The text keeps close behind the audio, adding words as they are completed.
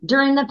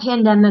During the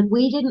pandemic,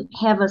 we didn't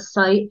have a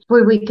site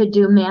where we could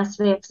do mass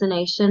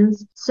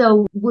vaccinations.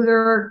 So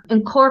we're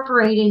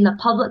incorporating the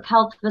public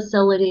health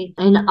facility,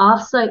 an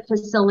off-site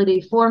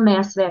facility for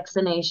mass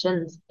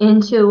vaccinations,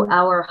 into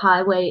our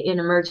highway and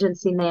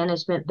emergency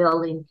management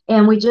building.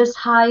 And we just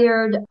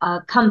hired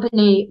a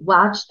company,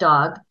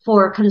 Watchdog,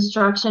 for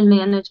construction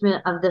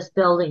management of this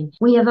building.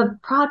 We have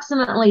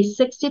approximately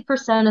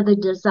 60% of the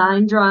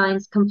design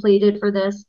drawings completed for this.